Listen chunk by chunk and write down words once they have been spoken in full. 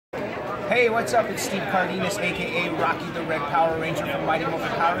Hey, what's up? It's Steve Cardenas, AKA Rocky the Red Power Ranger from Mighty Morphin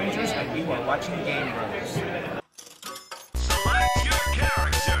Power Rangers, and you are watching Game Bros. Select your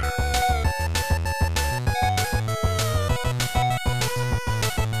character.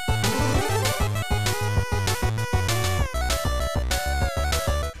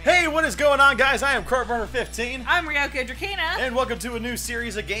 Hey, what is going on, guys? I am Cartburner15. I'm Riyoko Drakena. And welcome to a new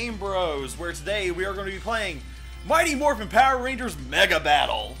series of Game Bros, where today we are going to be playing Mighty Morphin Power Rangers Mega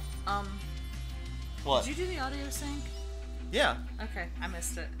Battle. What? Did you do the audio sync? Yeah. Okay, I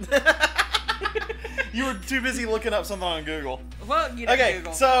missed it. You were too busy looking up something on Google. Well, you know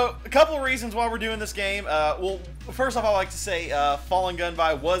Google. So a couple of reasons why we're doing this game. Well, first off, I'd like to say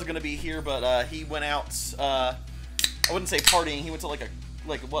FallenGunbai was going to be here, but he went out, I wouldn't say partying, he went to like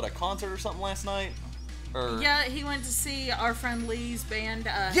a concert or something last night? Or... Yeah, he went to see our friend Lee's band,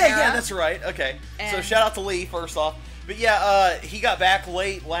 Yeah, that's right. Okay. So shout out to Lee, first off. But yeah, he got back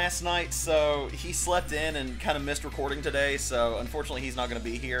late last night, so he slept in and kind of missed recording today, so unfortunately he's not going to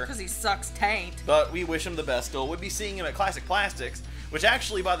be here. Because he sucks taint. But we wish him the best still. We'll be seeing him at Classic Plastics, which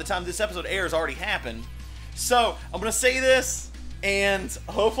actually by the time this episode airs already happened. So, I'm going to say this, and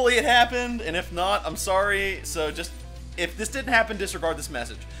hopefully it happened, and if not, I'm sorry. So just, if this didn't happen, disregard this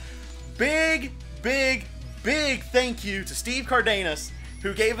message. Big thank you to Steve Cardenas,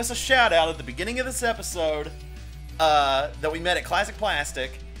 who gave us a shout out at the beginning of this episode that we met at Classic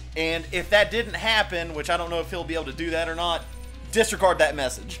Plastic, and if that didn't happen, which I don't know if he'll be able to do that or not, disregard that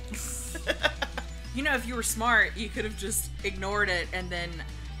message. You know, if you were smart, you could have just ignored it and then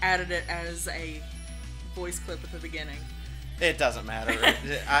added it as a voice clip at the beginning. It doesn't matter.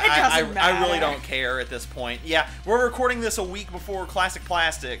 I really don't care at this point. Yeah, we're recording this a week before Classic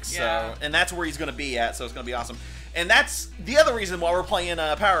Plastic, so Yeah. and that's where he's going to be at, so it's going to be awesome. And that's the other reason why we're playing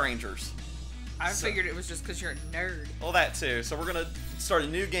Power Rangers. I figured it was just because you're a nerd. Well, that too. So we're going to start a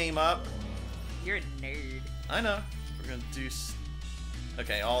new game up. You're a nerd. I know. We're going to do...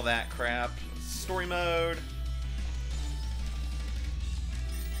 Okay, all that crap. Story mode.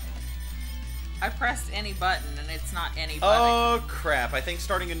 I pressed any button and it's not any button. Oh, crap. I think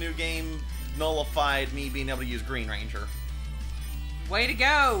starting a new game nullified me being able to use Green Ranger. Way to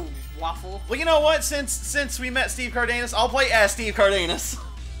go, Waffle. Well, you know what? Since we met Steve Cardenas, I'll play as Steve Cardenas.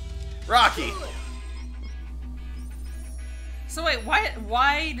 Rocky. So wait,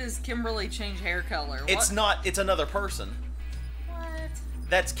 why does Kimberly change hair color? It's not. It's another person. What?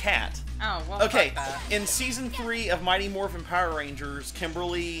 That's Kat. Oh, well, Okay, fuck that. in Season 3 of Mighty Morphin Power Rangers,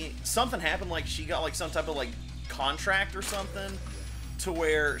 Kimberly, something happened, like she got like some type of like contract or something to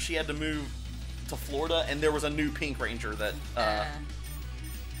where she had to move to Florida, and there was a new Pink Ranger that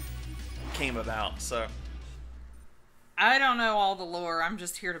came about, so... I don't know all the lore. I'm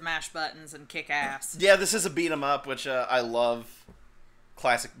just here to mash buttons and kick ass. Yeah, this is a beat-em-up, which I love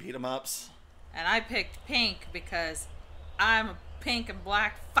classic beat-em-ups. And I picked pink because I'm a pink and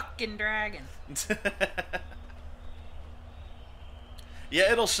black fucking dragon.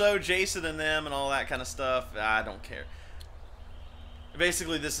 Yeah, it'll show Jason and them and all that kind of stuff. I don't care.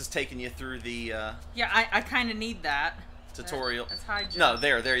 Basically, this is taking you through the Yeah, I kind of need that. tutorial. That's high jump. No,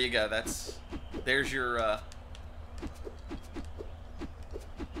 there you go. There's your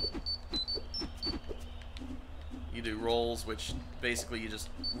you do rolls, which basically you just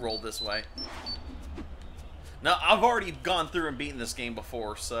roll this way. Now, I've already gone through and beaten this game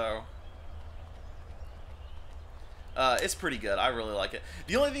before, so it's pretty good. I really like it.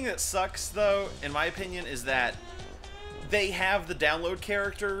 The only thing that sucks, though, in my opinion, is that they have the download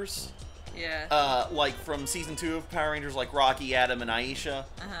characters. Yeah. Like from Season 2 of Power Rangers, like Rocky, Adam, and Aisha.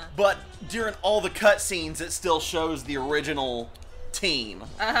 But But during all the cutscenes, it still shows the original team.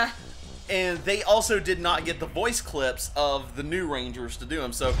 And they also did not get the voice clips of the new Rangers to do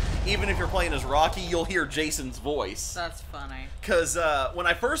them. So even if you're playing as Rocky, you'll hear Jason's voice. That's funny. Because when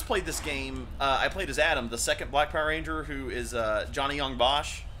I first played this game, I played as Adam, the second Black Power Ranger, who is Johnny Young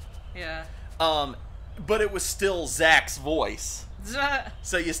Bosch. Yeah. But it was still Zach's voice.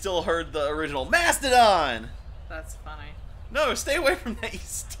 So you still heard the original Mastodon! That's funny. No, stay away from that, you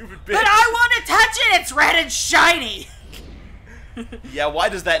stupid bitch. But I want to touch it! It's red and shiny! Yeah, why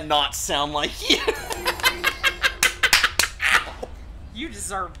does that not sound like you? You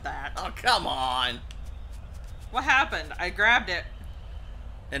deserved that. Oh, come on. What happened? I grabbed it.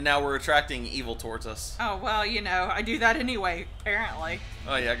 And now we're attracting evil towards us. Oh, well, you know, I do that anyway, apparently.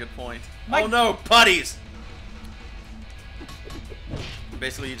 Oh, yeah, good point. My- Oh, no, putties!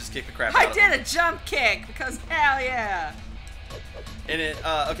 Basically, you just kick the crap out I of them. did a jump kick, because hell yeah! And it,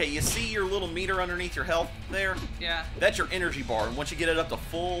 okay, you see your little meter underneath your health there? Yeah. That's your energy bar, and once you get it up to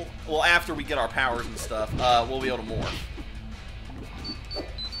full, well, after we get our powers and stuff, we'll be able to morph.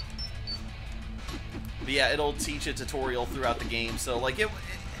 But yeah, it'll teach a tutorial throughout the game, so like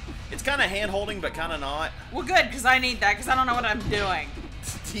it's kind of hand-holding, but kind of not. Well, good, because I need that, because I don't know what I'm doing.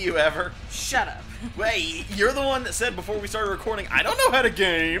 Do you ever? Shut up. Wait, you're the one that said before we started recording, I don't know how to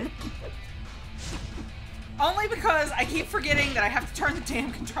game. Only because I keep forgetting that I have to turn the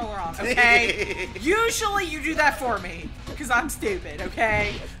damn controller on, okay? Usually you do that for me, because I'm stupid,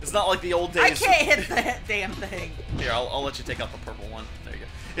 okay? It's not like the old days. I can't hit that damn thing. Here, I'll let you take out the purple one. There you go.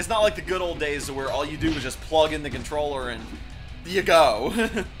 It's not like the good old days where all you do is just plug in the controller and you go.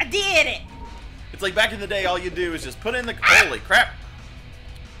 I did it! It's like back in the day, all you do is just put in the... Holy crap!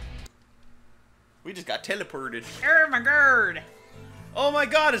 We just got teleported. Oh my god! Oh my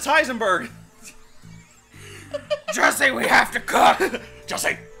god, it's Heisenberg! Jesse, we have to cook!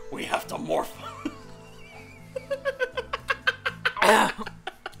 Jesse, we have to morph.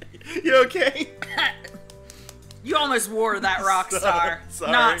 You okay? You almost wore that rock star.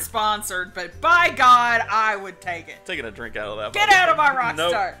 Sorry. Not sponsored, but by God, I would take it. Taking a drink out of that. Get out of my rock Nope.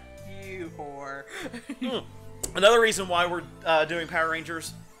 star! You whore. Another reason why we're doing Power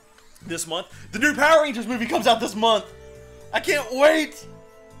Rangers this month. The new Power Rangers movie comes out this month. I can't wait.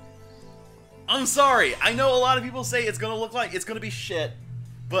 I'm sorry. I know a lot of people say it's gonna look like it's gonna be shit,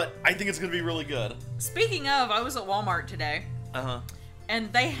 but I think it's gonna be really good. Speaking of, I was at Walmart today.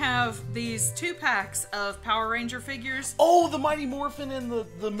 And they have these 2-packs of Power Ranger figures. Oh, the Mighty Morphin and the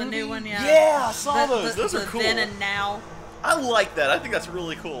movie? The new one, yeah. Yeah, I saw those. Those are the cool. Then and Now. I like that. I think that's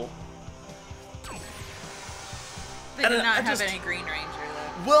really cool. They do not have any Green Ranger,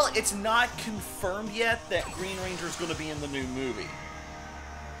 though. Well, it's not confirmed yet that Green Ranger is going to be in the new movie.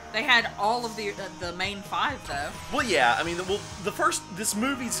 They had all of the main 5, though. Well, yeah. I mean, this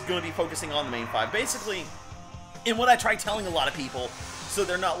movie's going to be focusing on the main 5. Basically, and what I try telling a lot of people, so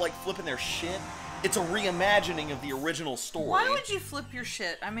they're not, like, flipping their shit, it's a reimagining of the original story. Why would you flip your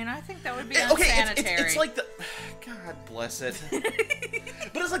shit? I mean, I think that would be Okay, unsanitary. it's like the... God bless it.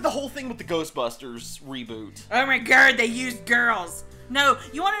 But it's like the whole thing with the Ghostbusters reboot. Oh my god, they used girls. No,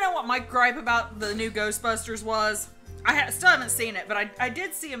 you want to know what my gripe about the new Ghostbusters was? I still haven't seen it, but I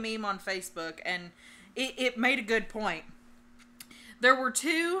did see a meme on Facebook, and it made a good point. There were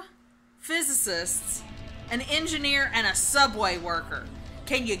 2 physicists, an engineer, and a subway worker.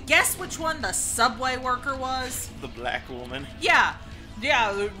 Can you guess which one the subway worker was? The black woman. Yeah.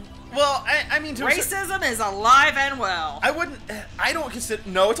 Well, I mean... Racism is alive and well. I don't consider...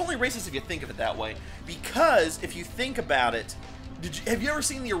 No, it's only racist if you think of it that way. Because, if you think about it... Have you ever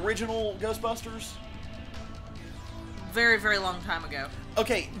seen the original Ghostbusters? Very, very long time ago.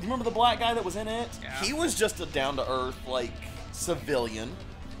 Okay, do you remember the black guy that was in it? Yeah. He was just a down-to-earth, like, civilian.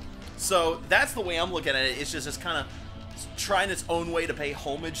 So, that's the way I'm looking at it. It's just kind of trying its own way to pay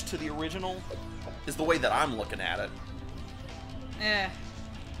homage to the original, is the way that I'm looking at it. I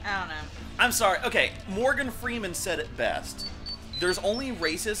don't know. I'm sorry. Okay, Morgan Freeman said it best. There's only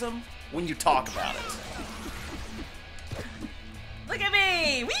racism when you talk about it. Look at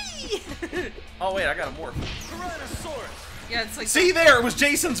me! Whee! Oh, wait, I got a morph. Yeah, it's like... See there, it was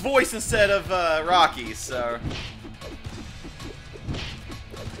Jason's voice instead of Rocky's, so...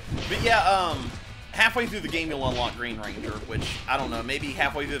 But yeah, halfway through the game you'll unlock Green Ranger, which, I don't know, maybe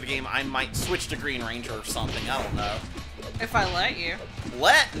halfway through the game I might switch to Green Ranger or something, I don't know. If I let you.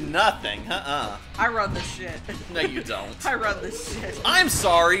 Let nothing, I run this shit. No, you don't. I run this shit. I'm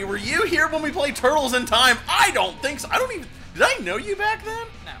sorry, were you here when we played Turtles in Time? I don't think so. I don't even... Did I know you back then?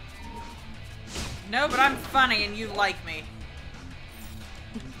 No. No, but I'm funny and you like me.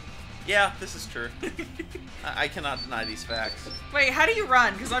 Yeah, this is true. I cannot deny these facts. Wait, how do you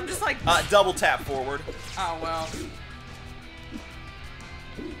run? Because I'm just like... Double tap forward. Oh, well.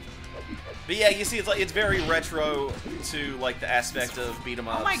 But yeah, you see, it's very retro to, like, the aspect of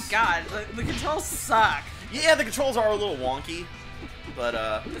beat-em-ups. Oh my god, the controls suck. Yeah, the controls are a little wonky, but,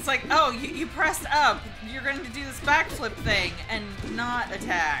 It's like, oh, you pressed up, you're going to do this backflip thing, and not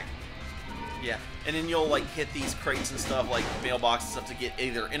attack. Yeah, and then you'll, like, hit these crates and stuff, like mailboxes and stuff, to get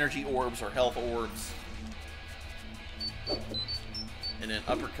either energy orbs or health orbs. And then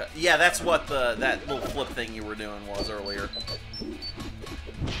uppercut. Yeah, that's what that little flip thing you were doing was earlier.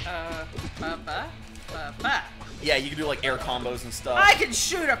 Yeah, you can do, like, air combos and stuff. I can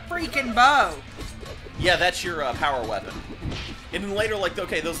shoot a freaking bow! Yeah, that's your power weapon. And then later, like,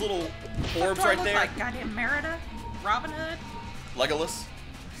 okay, those little orbs What do I right look there. like? Goddamn Merida? Robin Hood? Legolas.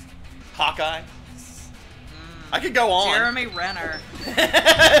 Hawkeye. I could go on. Jeremy Renner.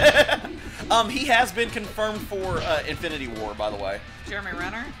 He has been confirmed for Infinity War, by the way. Jeremy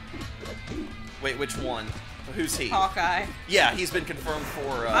Renner? Wait, which one? Who's he? Hawkeye. Yeah, he's been confirmed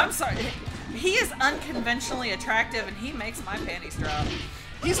for... I'm sorry. He is unconventionally attractive, and he makes my panties drop.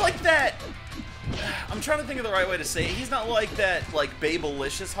 He's like that... I'm trying to think of the right way to say it. He's not like that, like,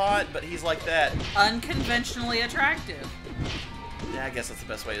 Babelicious hot, but he's like that... Unconventionally attractive. Yeah, I guess that's the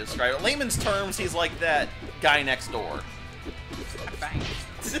best way to describe it. Layman's terms, he's like that guy next door. Bang.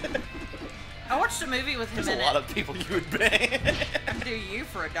 I watched a movie with him in it. There's a lot of people you would bang. I'd do you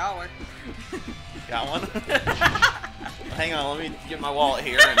for $1. Got one? Hang on, let me get my wallet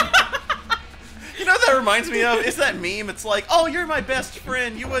here. And... You know what that reminds me of? It's that meme. It's like, oh, you're my best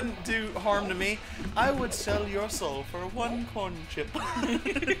friend. You wouldn't do harm to me. I would sell your soul for 1 corn chip.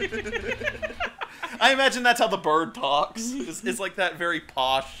 I imagine that's how the bird talks. It's like that very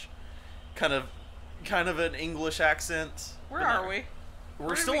posh, kind of an English accent. Where are we?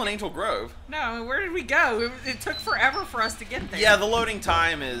 We're still in Angel Grove. No, I mean, where did we go? It took forever for us to get there. Yeah, the loading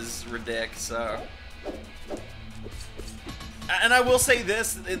time is ridiculous, so... And I will say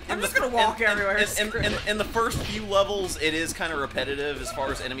this... I'm just going to walk everywhere. In the first few levels, it is kind of repetitive as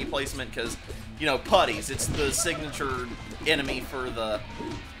far as enemy placement, because, you know, putties, it's the signature enemy for the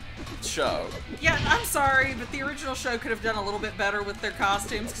show. Yeah, I'm sorry, but the original show could have done a little bit better with their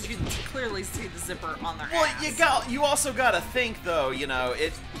costumes, because you can clearly see the zipper on their ass. Well, you also got to think, though, you know,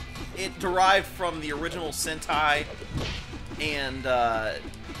 it derived from the original Sentai and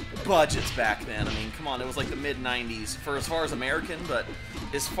budgets back then. I mean, come on, it was like the mid-90s for as far as American, but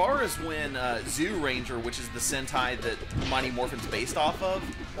as far as when Zoo Ranger, which is the Sentai that Mighty Morphin's based off of,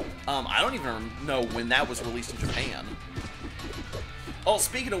 I don't even know when that was released in Japan. Oh,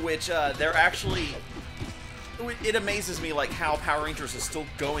 speaking of which, they're actually... It amazes me, like, how Power Rangers is still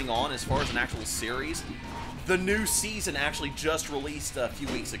going on as far as an actual series. The new season actually just released a few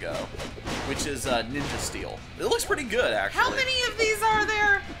weeks ago, which is Ninja Steel. It looks pretty good, actually. How many of these are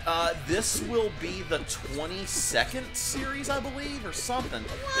there? This will be the 22nd series, I believe, or something.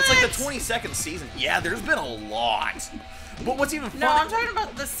 What? It's like the 22nd season. Yeah, there's been a lot. But what's even funny... No, I'm talking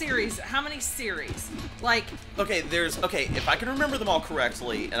about the series. How many series? Like... Okay, if I can remember them all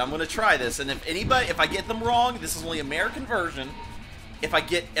correctly, and I'm going to try this, and if I get them wrong, this is only American version.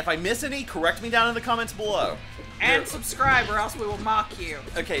 If I miss any, correct me down in the comments below. And subscribe, or else we will mock you.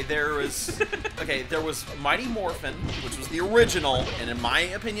 Okay, there was Mighty Morphin, which was the original, and in my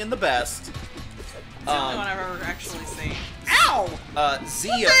opinion, the best. It's the only one I've ever actually seen. Ow!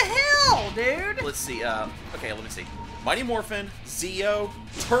 Zeo. What the hell, dude? Let's see. Okay, let me see. Mighty Morphin, Zeo,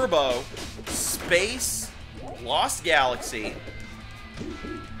 Turbo, Space, Lost Galaxy.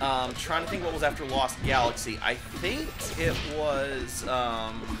 Trying to think what was after Lost Galaxy. I think it was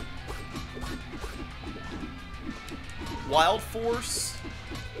Wild Force.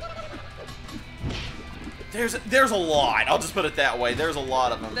 There's a lot. I'll just put it that way. There's a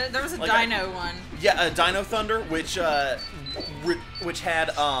lot of them. There was a Dino one. Yeah, Dino Thunder, which had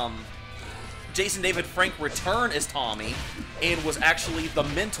Jason David Frank return as Tommy, and was actually the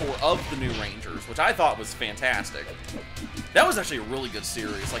mentor of the New Rangers, which I thought was fantastic. That was actually a really good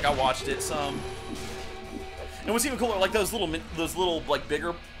series. Like, I watched it some. And what's even cooler, like those little like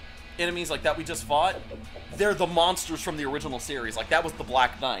bigger enemies like that we just fought, they're the monsters from the original series. Like, that was the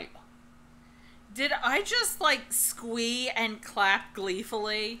Black Knight. Did I just, like, squee and clap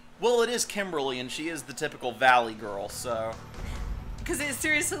gleefully? Well, it is Kimberly, and she is the typical Valley girl, so... Because it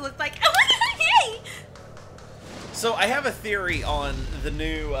seriously looked like, oh, yay! So, I have a theory on the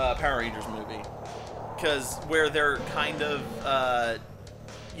new Power Rangers movie. Because where they're kind of,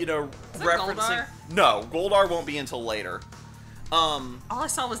 you know, referencing... Goldar? No, Goldar won't be until later. All I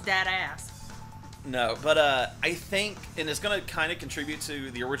saw was dad ass. No, but I think, and it's going to kind of contribute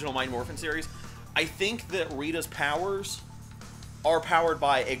to the original Mighty Morphin series, I think that Rita's powers are powered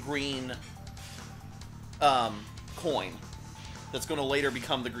by a green coin that's going to later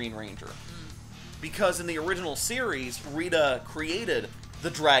become the Green Ranger. Because in the original series, Rita created the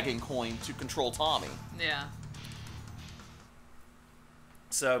Dragon Coin to control Tommy. Yeah.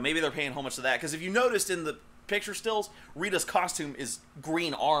 So maybe they're paying homage to that. Because if you noticed in the picture stills, Rita's costume is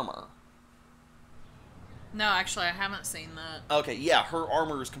green armor. No, actually, I haven't seen that. Okay, yeah, her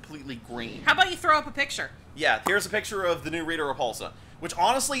armor is completely green. How about you throw up a picture? Yeah, here's a picture of the new Rita Repulsa, which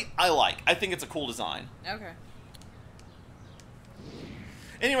honestly, I like. I think it's a cool design. Okay.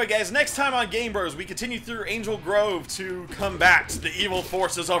 Anyway, guys, next time on Game Bros, we continue through Angel Grove to combat the evil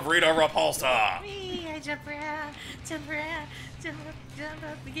forces of Rita Repulsa. Me, I jump around, jump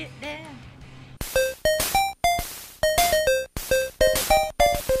up, get down.